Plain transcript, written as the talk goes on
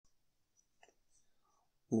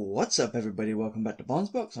What's up, everybody? Welcome back to Bond's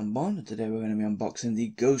Box. I'm Bond, and today we're going to be unboxing the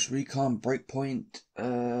Ghost Recon Breakpoint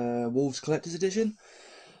Wolves Collector's Edition.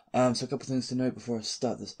 So a couple things to note before I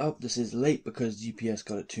start this up. This is late because UPS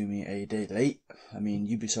got it to me a day late. I mean,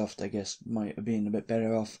 Ubisoft, I guess, might have been a bit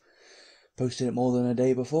better off posting it more than a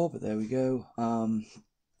day before, but there we go.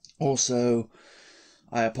 Also,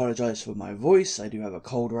 I apologise for my voice. I do have a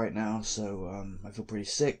cold right now, so I feel pretty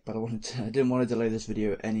sick, but I didn't want to delay this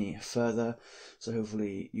video any further, so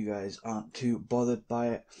hopefully you guys aren't too bothered by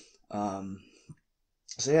it.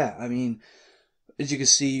 So yeah, I mean, as you can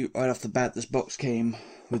see right off the bat, this box came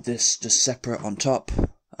with this just separate on top,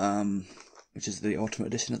 which is the Ultimate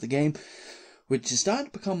Edition of the game, which is starting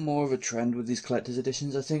to become more of a trend with these collector's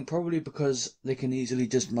editions, I think, probably because they can easily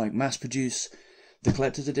just like mass produce the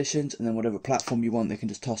collector's editions, and then whatever platform you want, they can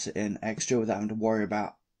just toss it in extra without having to worry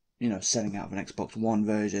about, you know, setting out an Xbox One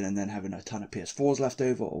version and then having a ton of PS4s left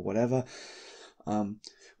over or whatever.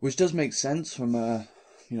 Which does make sense from a,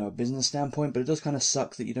 you know, a business standpoint, but it does kind of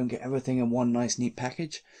suck that you don't get everything in one nice, neat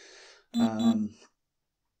package. But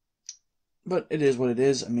it is what it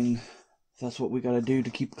is. I mean, if that's what we got to do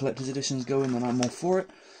to keep collector's editions going, then I'm all for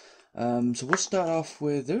it. So we'll start off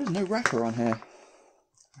with, there is no wrapper on here.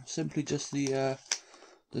 Simply just the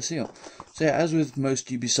seal. So yeah, as with most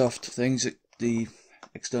Ubisoft things, the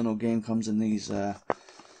external game comes in these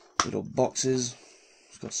little boxes.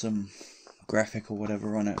 It's got some graphic or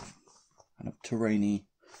whatever on it, kind of terrainy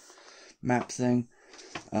map thing.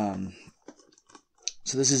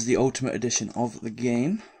 So this is the Ultimate Edition of the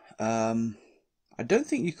game. I don't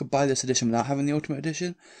think you could buy this edition without having the Ultimate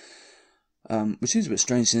Edition, which seems a bit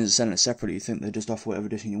strange since it's selling it separately. You think they'd just offer whatever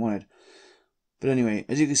edition you wanted. But anyway,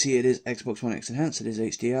 as you can see, it is Xbox One X Enhanced, it is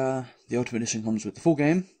HDR. The Ultimate Edition comes with the full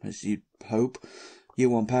game, as you'd hope, Year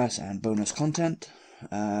 1 Pass and bonus content.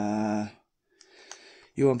 Year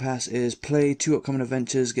 1 Pass is play 2 upcoming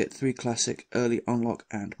adventures, get 3 classic early unlock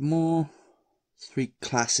and more. 3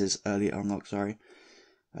 classes early unlock, sorry.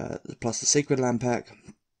 Plus the Sacred Land Pack,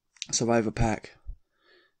 Survivor Pack,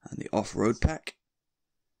 and the Off-Road Pack.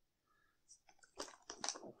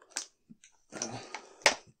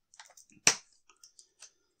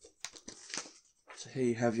 So here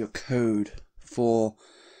you have your code for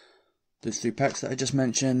those 3 packs that I just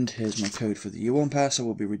mentioned. Here's my code for the Year 1 Pass. I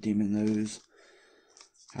will be redeeming those.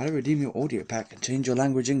 How to redeem your audio pack and change your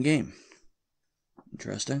language in game.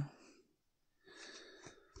 Interesting.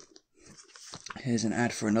 Here's an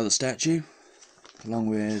ad for another statue, along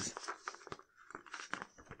with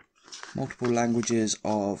multiple languages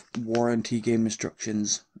of warranty game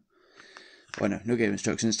instructions. Well, no game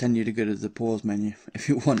instructions. 10 you to go to the pause menu if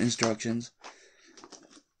you want instructions.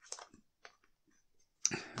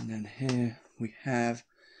 And then here we have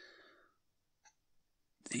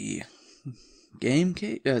the game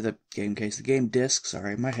case, the game disc.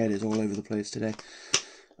 Sorry, my head is all over the place today.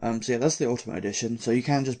 So yeah, that's the Ultimate Edition. So you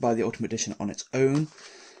can just buy the Ultimate Edition on its own.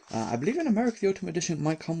 I believe in America the Ultimate Edition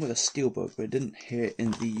might come with a steelbook, but it didn't here in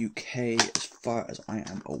the UK as far as I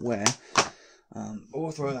am aware. But we'll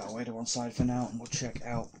throw that away to one side for now, and we'll check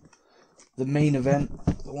out the main event,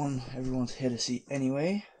 the one everyone's here to see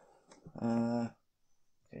anyway.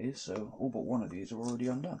 Okay, so all but one of these are already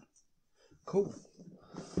undone. Cool.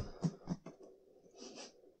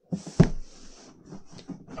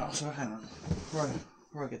 Oh, so hang on. Before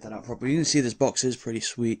I get that out properly, you can see this box is pretty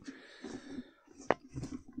sweet.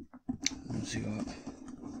 Let's see what.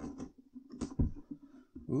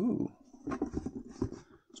 Ooh.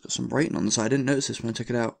 It's got some writing on the side. I didn't notice this when I took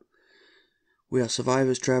it out. We are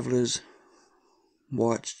survivors, travelers,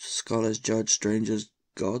 watched, scholars, judge, strangers,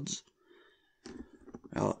 gods.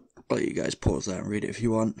 I'll let you guys pause that and read it if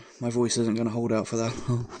you want. My voice isn't going to hold out for that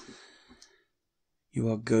long. You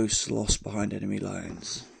are ghosts lost behind enemy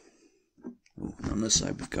lines. Ooh, on this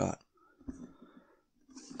side we've got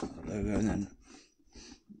the logo, and then,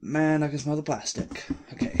 man, I can smell the plastic.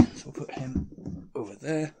 Okay, so we'll put him over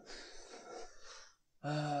there.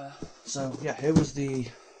 So yeah, here was the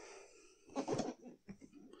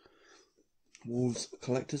Wolves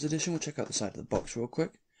Collector's Edition. We'll check out the side of the box real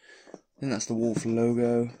quick. I think that's the Wolf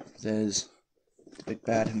logo. There's the big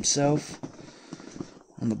bad himself.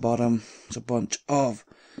 On the bottom, there's a bunch of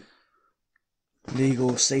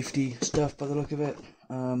legal safety stuff by the look of it.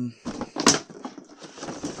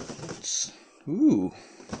 Ooh.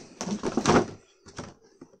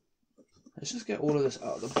 Let's just get all of this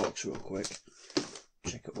out of the box real quick.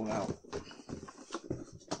 Check it all out.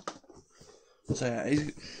 So yeah,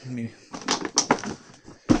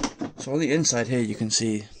 so on the inside here you can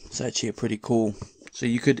see it's actually pretty cool. So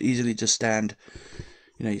you could easily just stand,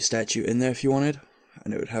 you know, your statue in there if you wanted,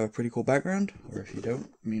 and it would have a pretty cool background. Or if you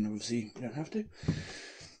don't, I mean, obviously you don't have to.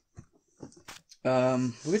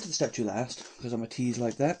 We'll get to the statue last, because I'm a tease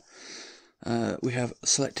like that. We have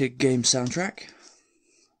selected game soundtrack.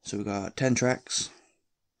 So we've got 10 tracks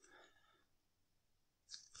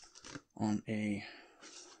on in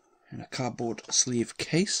a cardboard sleeve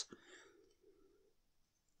case.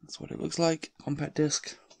 That's what it looks like. Compact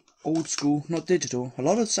disc, old school, not digital. A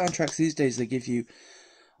lot of soundtracks these days they give you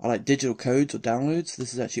are like digital codes or downloads.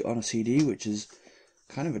 This is actually on a CD, which is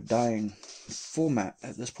kind of a dying format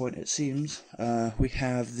at this point, it seems. We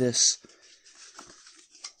have this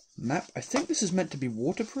map. I think this is meant to be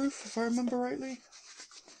waterproof, if I remember rightly.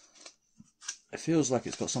 It feels like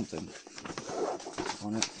it's got something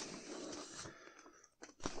on it.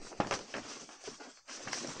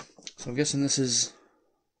 So I'm guessing this is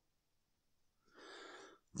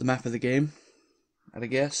the map of the game, I'd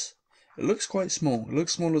guess. It looks quite small. It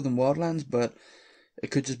looks smaller than Wildlands, but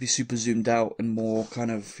it could just be super zoomed out and more kind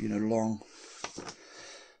of, you know, long.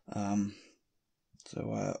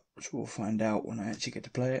 Which we'll find out when I actually get to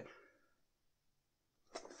play it.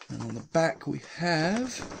 And on the back we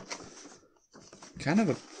have kind of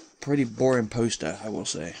a pretty boring poster, I will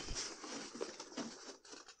say.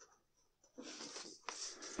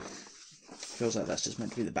 Feels like that's just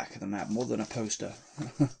meant to be the back of the map more than a poster.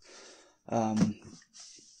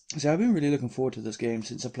 So I've been really looking forward to this game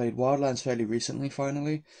since I played Wildlands fairly recently,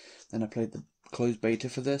 finally. Then I played the closed beta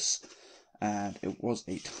for this, and it was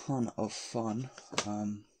a ton of fun.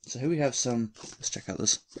 So here we have some, let's check out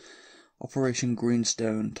this. Operation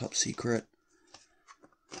Greenstone, top secret.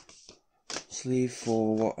 Sleeve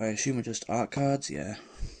for what I assume are just art cards, yeah.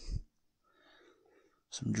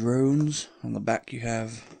 Some drones. On the back you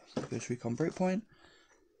have this Recon Breakpoint.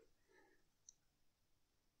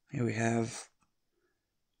 Here we have,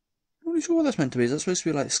 I'm not really sure what that's meant to be. Is that supposed to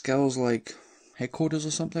be like Skell's like headquarters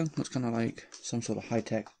or something? Looks kind of like some sort of high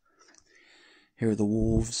tech. Here are the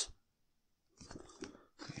wolves.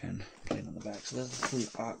 Again, plain on the back. So there's the 3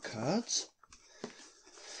 art cards.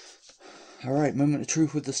 Alright, moment of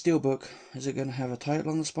truth with the steelbook. Is it going to have a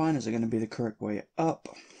title on the spine? Is it going to be the correct way up?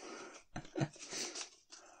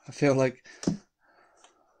 I feel like...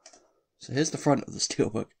 So here's the front of the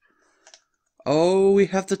steelbook. Oh, we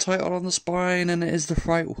have the title on the spine and it is the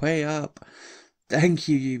right way up. Thank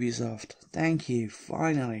you, Ubisoft. Thank you,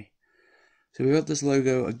 finally. So we got this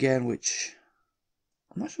logo again, which...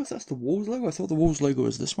 I'm not sure if that's the Wolves logo. I thought the Wolves logo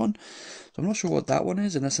was this one. So I'm not sure what that one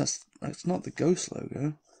is, unless that's not the Ghost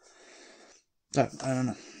logo. So, I don't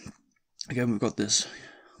know. Again, we've got this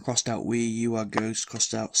crossed out we, you are Ghost,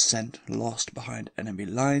 crossed out sent, lost behind enemy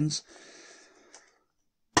lines.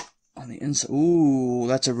 On the inside, ooh,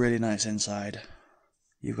 that's a really nice inside.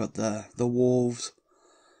 You've got the wolves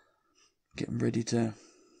getting ready to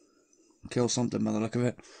kill something by the look of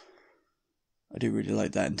it. I do really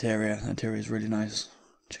like that interior. The interior is really nice.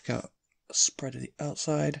 Check out a spread of the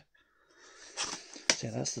outside. So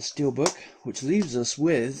yeah, that's the steelbook, which leaves us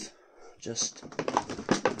with just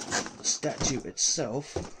the statue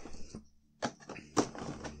itself.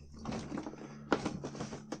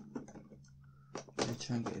 I'll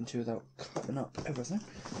try and get into without cutting up everything.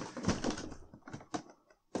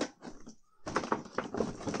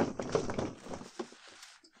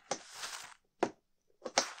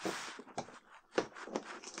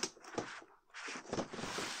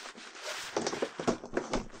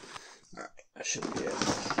 Should be it.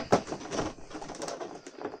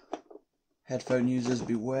 Headphone users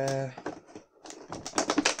beware.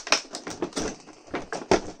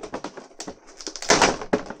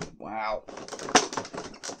 Wow.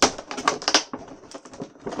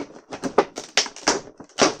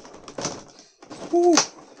 Woo.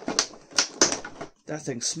 That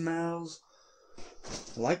thing smells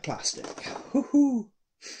like plastic. Woohoo!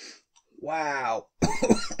 Wow.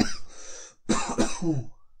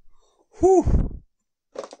 Whew.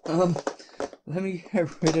 Let me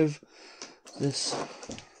get rid of this.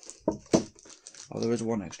 Oh, there is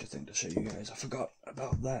one extra thing to show you guys. I forgot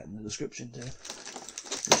about that in the description too.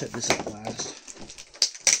 We'll check this out last.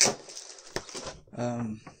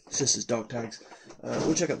 It's just his dog tags.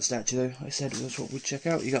 We'll check out the statue though. I said that's what we'd check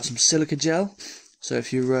out. You got some silica gel. So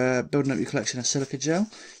if you're building up your collection of silica gel,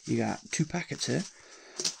 you got 2 packets here.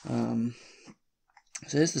 So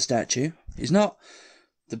here's the statue. He's not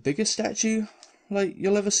the biggest statue like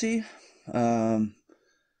you'll ever see.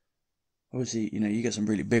 Obviously, you know, you get some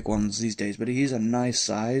really big ones these days, but he's a nice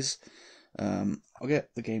size. I'll get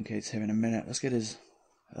the game case here in a minute. Let's get his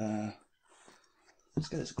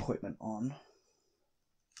equipment on.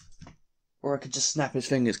 Or I could just snap his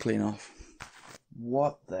fingers clean off.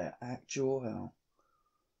 What the actual hell?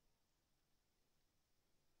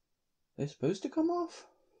 They're supposed to come off?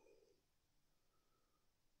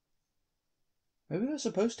 Maybe they're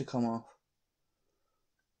supposed to come off.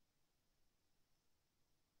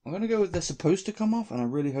 I'm going to go with they're supposed to come off, and I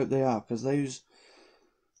really hope they are, because those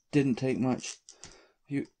didn't take much.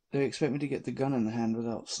 They expect me to get the gun in the hand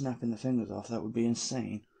without snapping the fingers off. That would be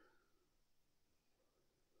insane.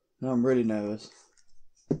 Now I'm really nervous.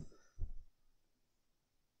 Because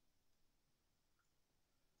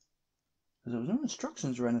there was no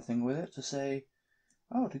instructions or anything with it to say,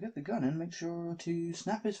 oh, to get the gun in, make sure to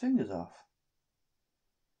snap his fingers off.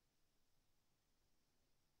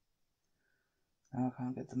 Now I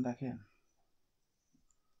can't get them back in.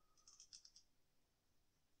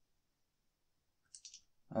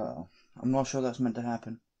 Uh-oh. I'm not sure that's meant to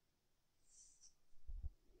happen.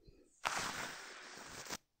 I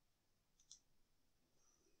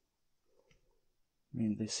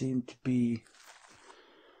mean, they seem to be...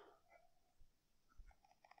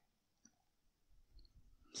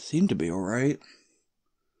 alright.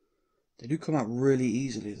 They do come out really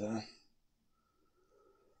easily though.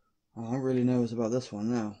 Oh, I'm really nervous about this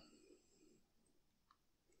one now.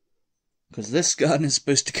 Because this gun is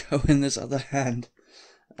supposed to go in this other hand.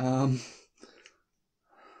 Oh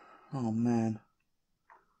man.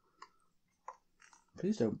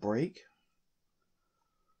 Please don't break.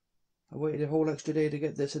 I waited a whole extra day to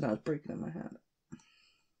get this and now it's breaking in my hand.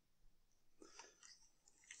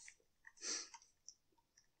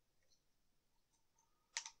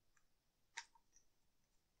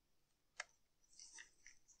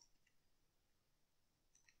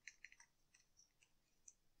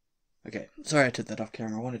 Okay, sorry I took that off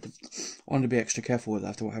camera. I wanted to be extra careful with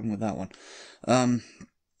after what happened with that one.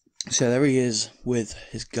 So there he is with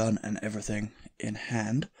his gun and everything in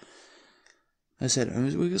hand. As I said,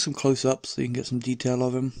 we'll get some close-ups so you can get some detail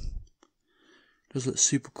of him. Does look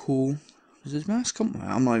super cool. Does his mask come?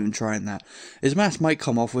 I'm not even trying that. His mask might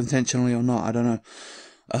come off intentionally or not. I don't know.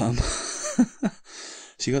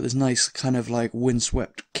 So you got this nice kind of like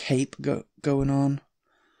windswept cape going on.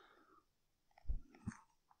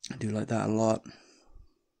 I do like that a lot.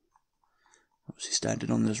 Obviously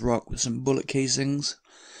standing on this rock with some bullet casings.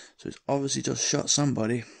 So it's obviously just shot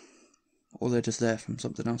somebody. Or they're just there from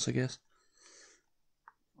something else, I guess.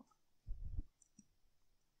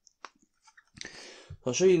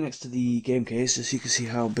 I'll show you next to the game case just so you can see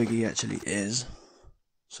how big he actually is.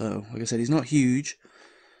 So, like I said, he's not huge.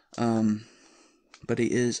 But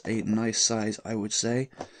he is a nice size, I would say.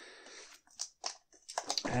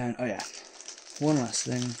 And, oh yeah. One last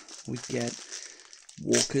thing, we get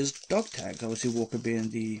Walker's dog tags. Obviously, Walker being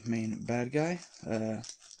the main bad guy. Oh,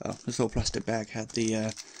 this little plastic bag had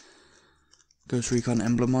the Ghost Recon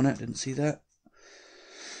emblem on it. Didn't see that.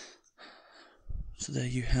 So there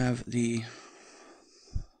you have the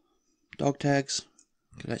dog tags.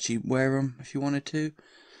 You could actually wear them if you wanted to.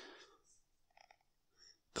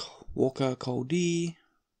 Walker, Cole D.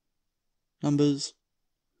 Numbers.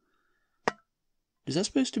 Is that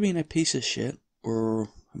supposed to mean a piece of shit? Or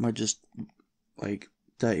am I just, like,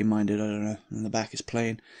 dirty-minded? I don't know. And the back is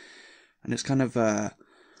plain. And it's kind of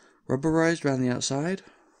rubberized around the outside.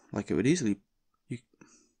 Like, it would easily...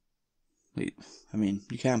 I mean,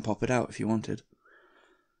 you can pop it out if you wanted.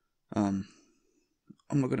 I'm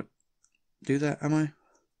not going to do that, am I?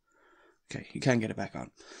 Okay, you can get it back on.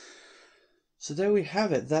 So there we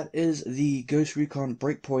have it. That is the Ghost Recon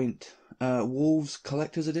Breakpoint Wolves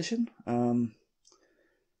Collector's Edition.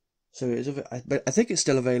 So it is, but I think it's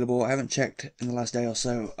still available. I haven't checked in the last day or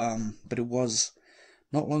so, but it was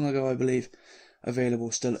not long ago, I believe, available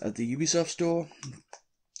still at the Ubisoft store.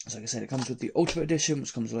 So like I said, it comes with the Ultimate Edition,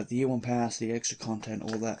 which comes with like the Year 1 Pass, the extra content,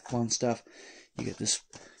 all that fun stuff. You get this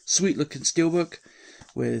sweet looking steelbook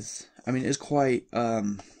with, I mean, it's quite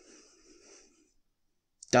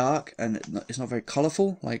dark and it's not very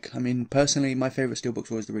colourful. Like, I mean, personally, my favourite steelbooks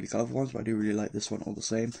are always the really colourful ones, but I do really like this one all the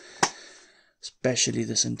same. Especially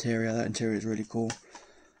this interior. That interior is really cool.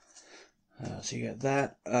 So you get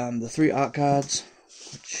that. The 3 art cards,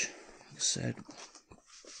 which, like I said,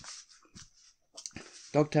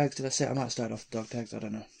 dog tags. Did I say? I might start off with dog tags. I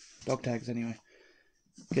don't know. Dog tags anyway.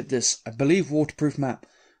 Get this, I believe, waterproof map.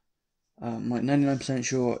 I'm like 99%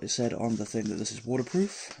 sure it said on the thing that this is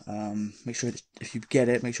waterproof. Make sure if you get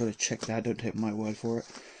it, make sure to check that. Don't take my word for it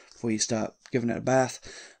before you start giving it a bath.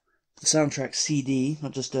 The soundtrack CD,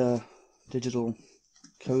 not just a digital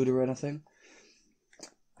code or anything.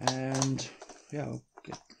 And yeah,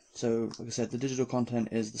 so like I said, the digital content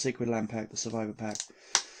is the Sacred Land pack, the Survivor pack,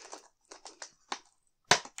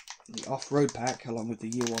 the Off-Road pack along with the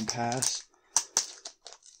Year 1 Pass,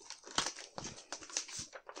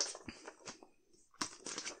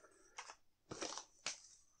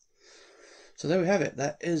 so there we have it.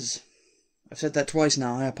 That is I've said that twice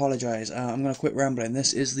now, I apologise. I'm going to quit rambling.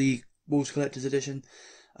 This is the Wolves Collector's Edition.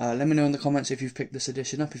 Let me know in the comments if you've picked this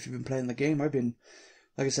edition up, if you've been playing the game.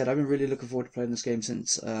 Like I said, I've been really looking forward to playing this game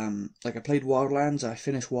since, I played Wildlands. I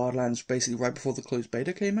finished Wildlands basically right before the closed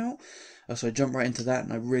beta came out. So I jumped right into that,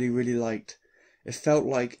 and I really, really liked. It felt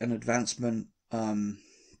like an advancement, from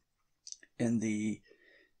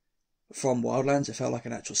Wildlands. It felt like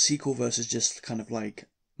an actual sequel versus just kind of like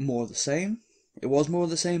more of the same. It was more of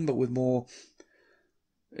the same, but with more.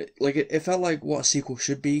 It felt like what a sequel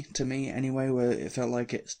should be to me anyway, where it felt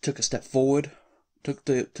like it took a step forward, took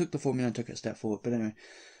the formula and took it a step forward. But anyway,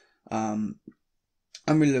 I'm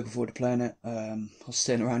really looking forward to playing it. I was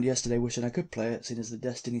sitting around yesterday wishing I could play it, seeing as the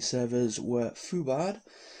Destiny servers were foobarred.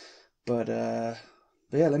 But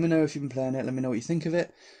yeah, let me know if you've been playing it. Let me know what you think of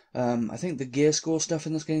it. I think the gear score stuff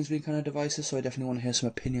in this game's been kind of divisive, so I definitely want to hear some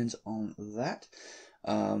opinions on that.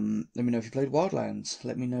 Let me know if you played Wildlands.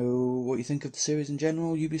 Let me know what you think of the series in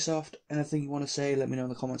general, Ubisoft, anything you want to say, let me know in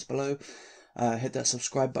the comments below. Hit that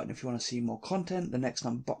subscribe button if you want to see more content. The next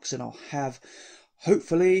unboxing I'll have,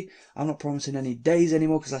 hopefully, I'm not promising any days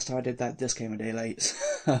anymore, because last time I did that, this came a day late.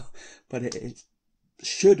 But it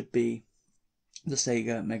should be the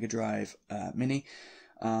Sega Mega Drive Mini,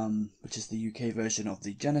 which is the UK version of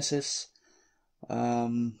the Genesis.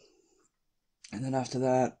 And then after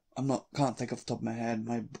that, can't think off the top of my head.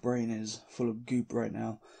 My brain is full of goop right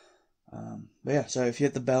now. But yeah, so if you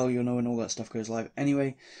hit the bell, you'll know when all that stuff goes live.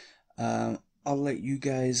 Anyway, I'll let you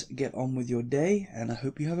guys get on with your day, and I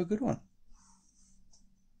hope you have a good one.